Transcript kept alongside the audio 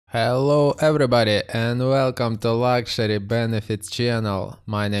Hello everybody and welcome to Luxury Benefits channel.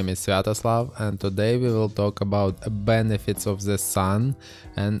 My name is Sviatoslav and today we will talk about benefits of the sun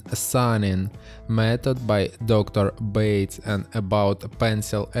and sunning method by Dr. Bates and about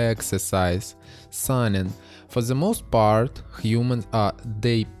pencil exercise. Sunning. For the most part, humans are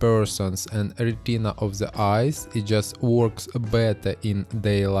day persons and retina of the eyes it just works better in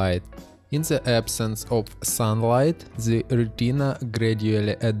daylight. In the absence of sunlight, the retina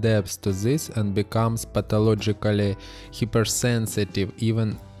gradually adapts to this and becomes pathologically hypersensitive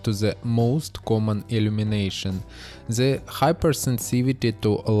even to the most common illumination. The hypersensitivity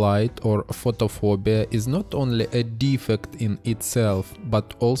to light or photophobia is not only a defect in itself,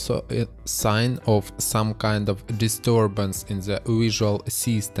 but also a sign of some kind of disturbance in the visual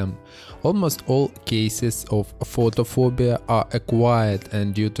system. Almost all cases of photophobia are acquired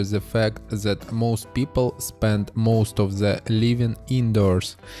and due to the fact that most people spend most of their living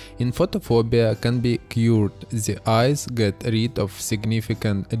indoors. In photophobia can be cured, the eyes get rid of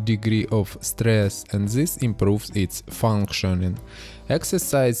significant degree of stress and this improves its functioning.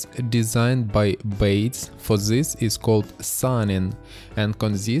 Exercise designed by Bates for this is called sunning and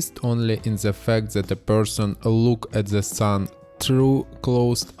consists only in the fact that a person looks at the sun through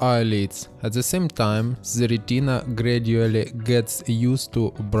closed eyelids. At the same time, the retina gradually gets used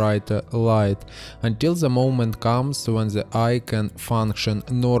to brighter light until the moment comes when the eye can function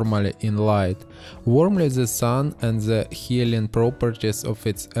normally in light. Warmly the sun and the healing properties of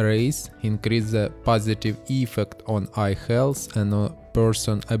its rays increase the positive effect on eye health and on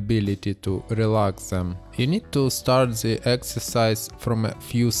person's ability to relax them. You need to start the exercise from a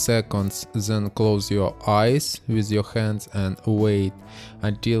few seconds, then close your eyes with your hands and wait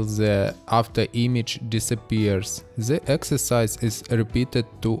until the after image disappears. The exercise is repeated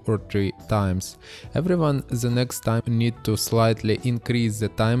 2 or 3 times. Everyone the next time need to slightly increase the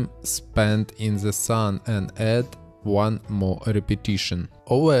time spent in the sun and add one more repetition.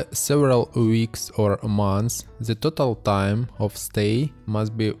 Over several weeks or months, the total time of stay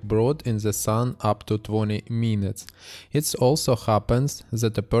must be brought in the sun up to 20 minutes. It also happens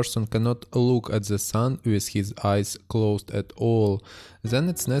that a person cannot look at the sun with his eyes closed at all. Then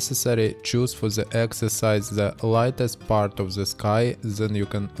it's necessary to choose for the exercise the lightest part of the sky that you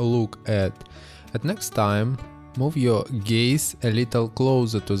can look at. At next time, move your gaze a little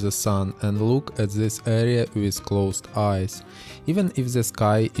closer to the sun and look at this area with closed eyes. Even if the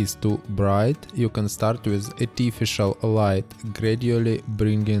sky is too bright, you can start with artificial light, gradually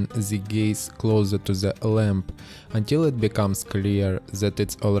bringing the gaze closer to the lamp until it becomes clear that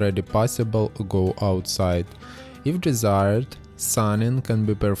it's already possible to go outside. If desired, sunning can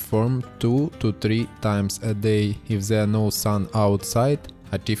be performed 2 to 3 times a day. If there is no sun outside,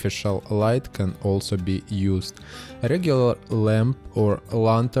 artificial light can also be used. A regular lamp or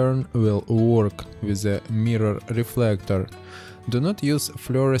lantern will work with a mirror reflector. Do not use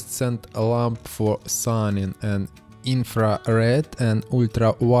fluorescent lamp for sunning, and infrared and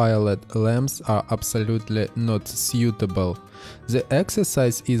ultraviolet lamps are absolutely not suitable. The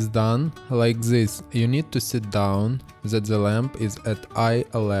exercise is done like this. You need to sit down, that the lamp is at eye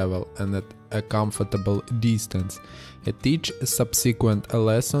level and at a comfortable distance. At each subsequent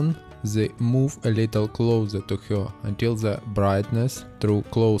lesson, they move a little closer to her until the brightness through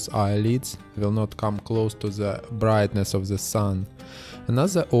closed eyelids will not come close to the brightness of the sun.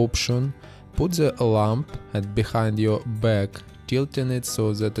 Another option, put the lamp at behind your back, tilting it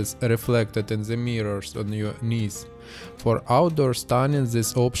so that it's reflected in the mirrors on your knees. For outdoor stunning,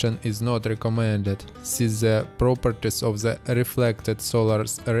 this option is not recommended, since the properties of the reflected solar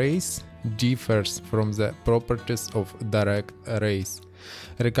rays differs from the properties of direct rays.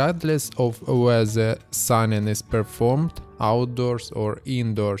 Regardless of whether sunning is performed outdoors or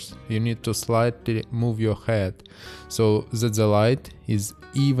indoors, you need to slightly move your head so that the light is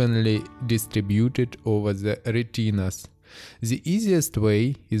evenly distributed over the retinas. The easiest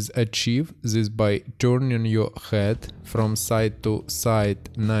way is achieve this by turning your head from side to side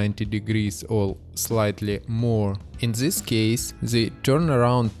 90 degrees or slightly more. In this case, the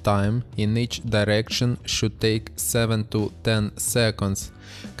turnaround time in each direction should take 7 to 10 seconds.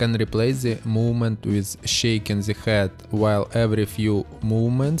 Can replace the movement with shaking the head, while every few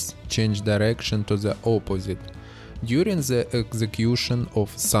movements change direction to the opposite. During the execution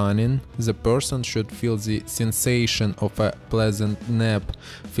of sunning, the person should feel the sensation of a pleasant nap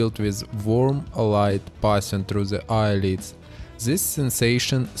filled with warm light passing through the eyelids. This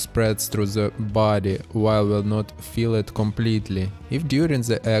sensation spreads through the body while will not feel it completely. If during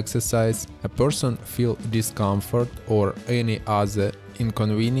the exercise a person feels discomfort or any other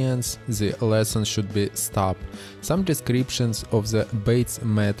inconvenience, the lesson should be stopped. Some descriptions of the Bates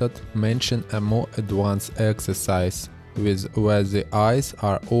method mention a more advanced exercise, where the eyes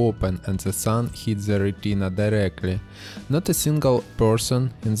are open and the sun hits the retina directly. Not a single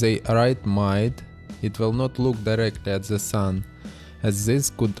person in their right mind it will not look directly at the sun, as this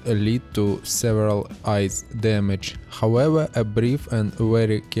could lead to several eyes damage. However, a brief and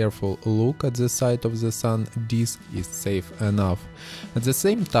very careful look at the side of the sun disk is safe enough. At the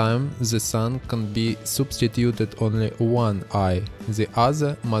same time, the sun can be substituted only one eye, the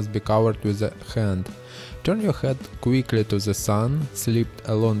other must be covered with a hand. Turn your head quickly to the sun, slip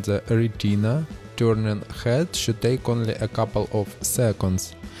along the retina. Turning head should take only a couple of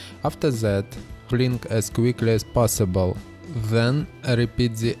seconds. After that, blink as quickly as possible. Then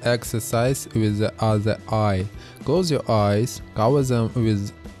repeat the exercise with the other eye. Close your eyes, cover them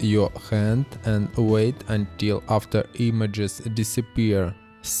with your hand and wait until after images disappear.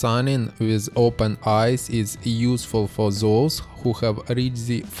 Sunning with open eyes is useful for those who have reached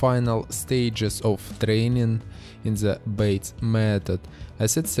the final stages of training in the Bates method,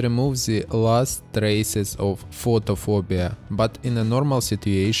 as it removes the last traces of photophobia, but in a normal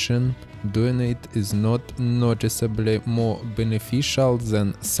situation, doing it is not noticeably more beneficial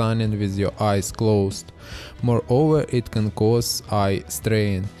than sunning with your eyes closed. Moreover, it can cause eye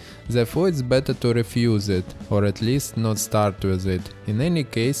strain. Therefore, it's better to refuse it, or at least not start with it. In any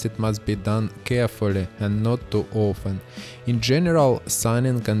case, it must be done carefully and not too often. In general,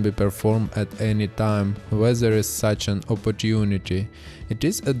 sunning can be performed at any time, where there is such an opportunity. It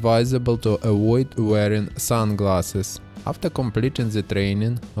is advisable to avoid wearing sunglasses. After completing the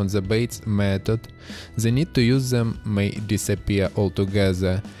training on the Bates method, the need to use them may disappear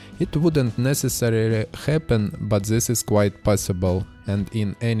altogether. It wouldn't necessarily happen, but this is quite possible, and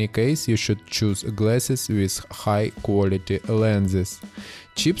in any case you should choose glasses with high quality lenses.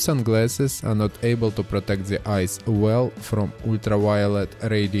 Cheap sunglasses are not able to protect the eyes well from ultraviolet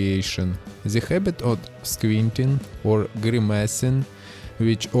radiation. The habit of squinting or grimacing,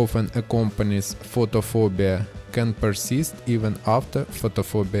 which often accompanies photophobia, can persist even after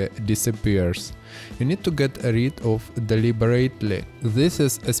photophobia disappears. You need to get rid of deliberately. This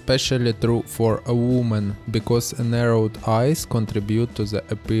is especially true for a woman, because narrowed eyes contribute to the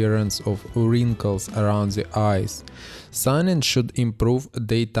appearance of wrinkles around the eyes. Sunning should improve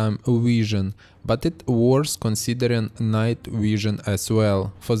daytime vision, but it's worth considering night vision as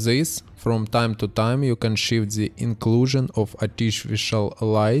well. For this, from time to time you can shift the inclusion of artificial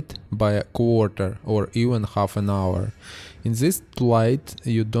light by a quarter or even half an hour. In this light,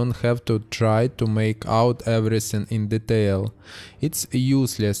 you don't have to try to make out everything in detail. It's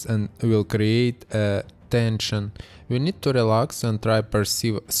useless and will create a tension. You need to relax and try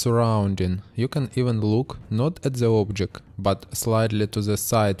perceive surrounding. You can even look not at the object, but slightly to the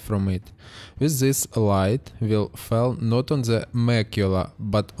side from it. With this, light will fall not on the macula,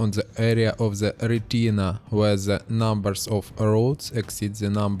 but on the area of the retina, where the numbers of rods exceed the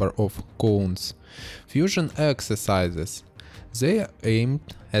number of cones. Fusion exercises. They are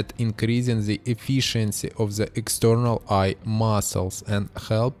aimed at increasing the efficiency of the external eye muscles and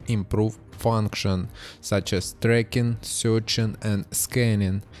help improve function, such as tracking, searching and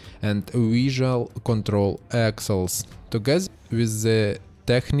scanning, and visual control axles. Together with the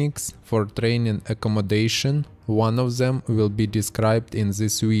techniques for training accommodation, one of them will be described in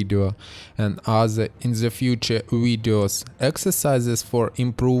this video and other in the future videos. Exercises for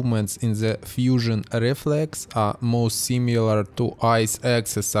improvements in the fusion reflex are most similar to eyes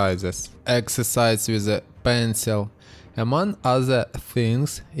exercises. Exercise with a pencil. Among other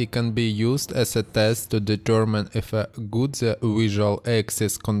things, it can be used as a test to determine if a good visual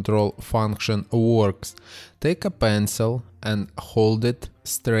axis control function works. Take a pencil and hold it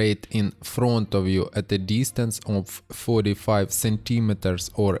straight in front of you at a distance of 45 centimeters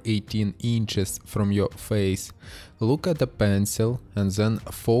or 18 inches from your face. Look at the pencil and then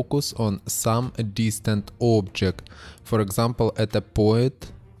focus on some distant object, for example at a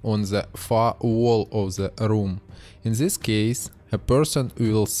point on the far wall of the room. In this case, a person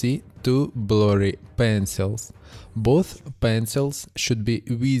will see two blurry pencils. Both pencils should be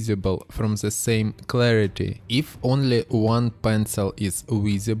visible from the same clarity. If only one pencil is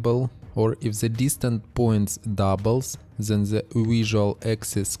visible, or if the distant points doubles, then the visual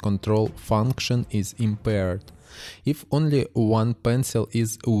axis control function is impaired. If only one pencil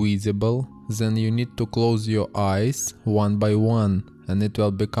is visible, then you need to close your eyes one by one, and it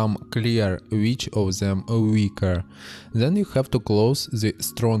will become clear which of them are weaker. Then you have to close the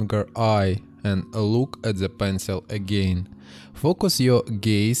stronger eye, and look at the pencil again. Focus your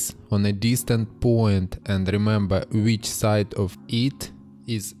gaze on a distant point and remember which side of it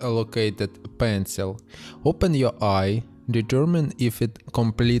is a located pencil. Open your eye. Determine if it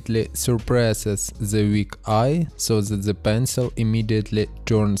completely suppresses the weak eye so that the pencil immediately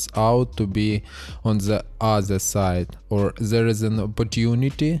turns out to be on the other side, or there is an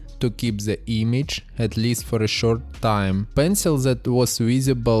opportunity to keep the image at least for a short time. Pencil that was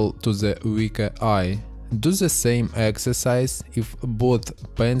visible to the weaker eye. Do the same exercise if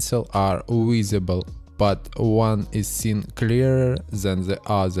both pencils are visible, but one is seen clearer than the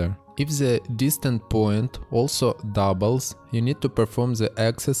other. If the distant point also doubles, you need to perform the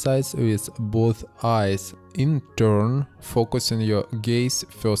exercise with both eyes. In turn, focusing your gaze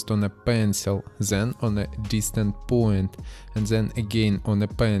first on a pencil, then on a distant point, and then again on a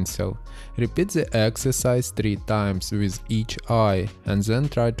pencil. Repeat the exercise 3 times with each eye, and then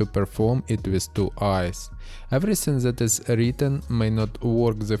try to perform it with 2 eyes. Everything that is written may not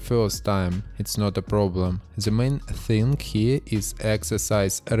work the first time, it's not a problem. The main thing here is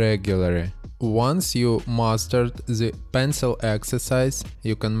exercise regularly. Once you mastered the pencil exercise,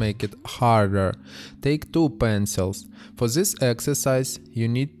 you can make it harder. Take 2 pencils. For this exercise, you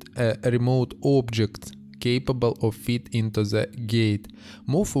need a remote object capable of fit into the gate.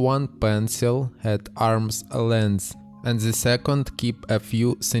 Move one pencil at arm's length, and the second keep a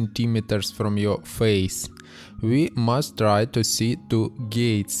few centimeters from your face. We must try to see 2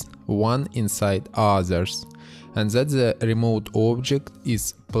 gates, one inside others, and that the remote object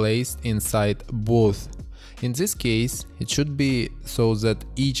is placed inside both. In this case, it should be so that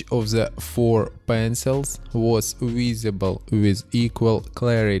each of the 4 pencils was visible with equal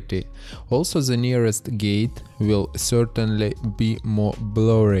clarity. Also, the nearest gate will certainly be more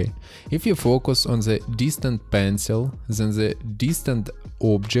blurry. If you focus on the distant pencil, then the distant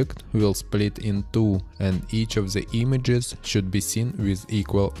object will split in 2, and each of the images should be seen with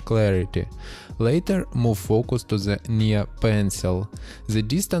equal clarity. Later, move focus to the near pencil. The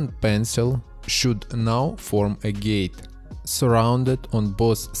distant pencil should now form a gate, surrounded on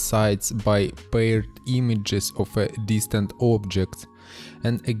both sides by paired images of a distant object.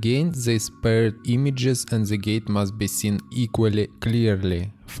 And again, these paired images and the gate must be seen equally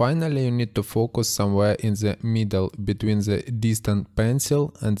clearly. Finally, you need to focus somewhere in the middle between the distant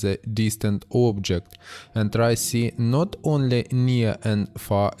pencil and the distant object, and try see not only near and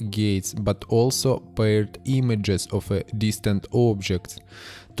far gates, but also paired images of a distant object.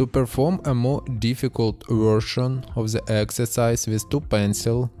 To perform a more difficult version of the exercise with 2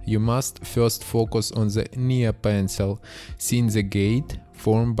 pencils, you must first focus on the near pencil, seeing the gate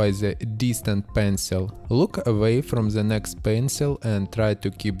formed by the distant pencil. Look away from the next pencil and try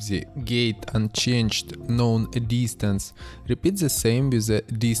to keep the gate unchanged known distance. Repeat the same with the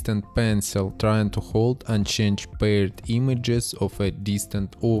distant pencil, trying to hold unchanged paired images of a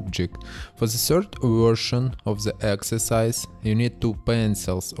distant object. For the third version of the exercise, you need 2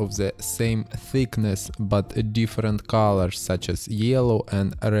 pencils of the same thickness but different colors, such as yellow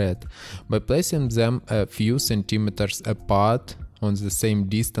and red. By placing them a few centimeters apart on the same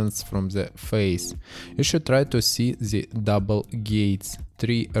distance from the face, you should try to see the double gates,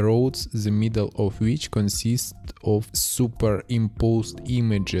 3 rows, the middle of which consist of superimposed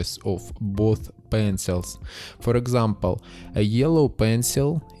images of both pencils. For example, a yellow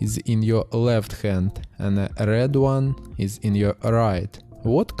pencil is in your left hand and a red one is in your right.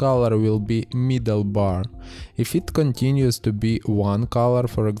 What color will be middle bar? If it continues to be one color,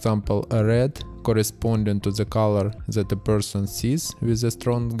 for example a red, corresponding to the color that a person sees with a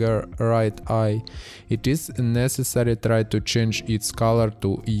stronger right eye, it is necessary to try to change its color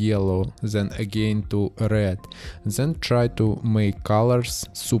to yellow, then again to red, then try to make colors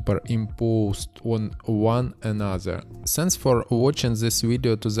superimposed on one another. Thanks for watching this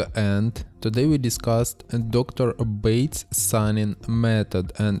video to the end. Today we discussed Dr. Bates' sunning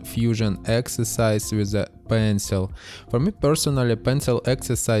method and fusion exercise with a pencil. For me personally, pencil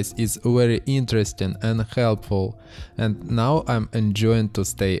exercise is very interesting and helpful, and now I'm enjoying to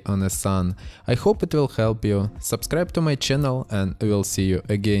stay on the sun. I hope it will help you. Subscribe to my channel and we'll see you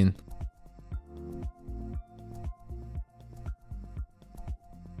again.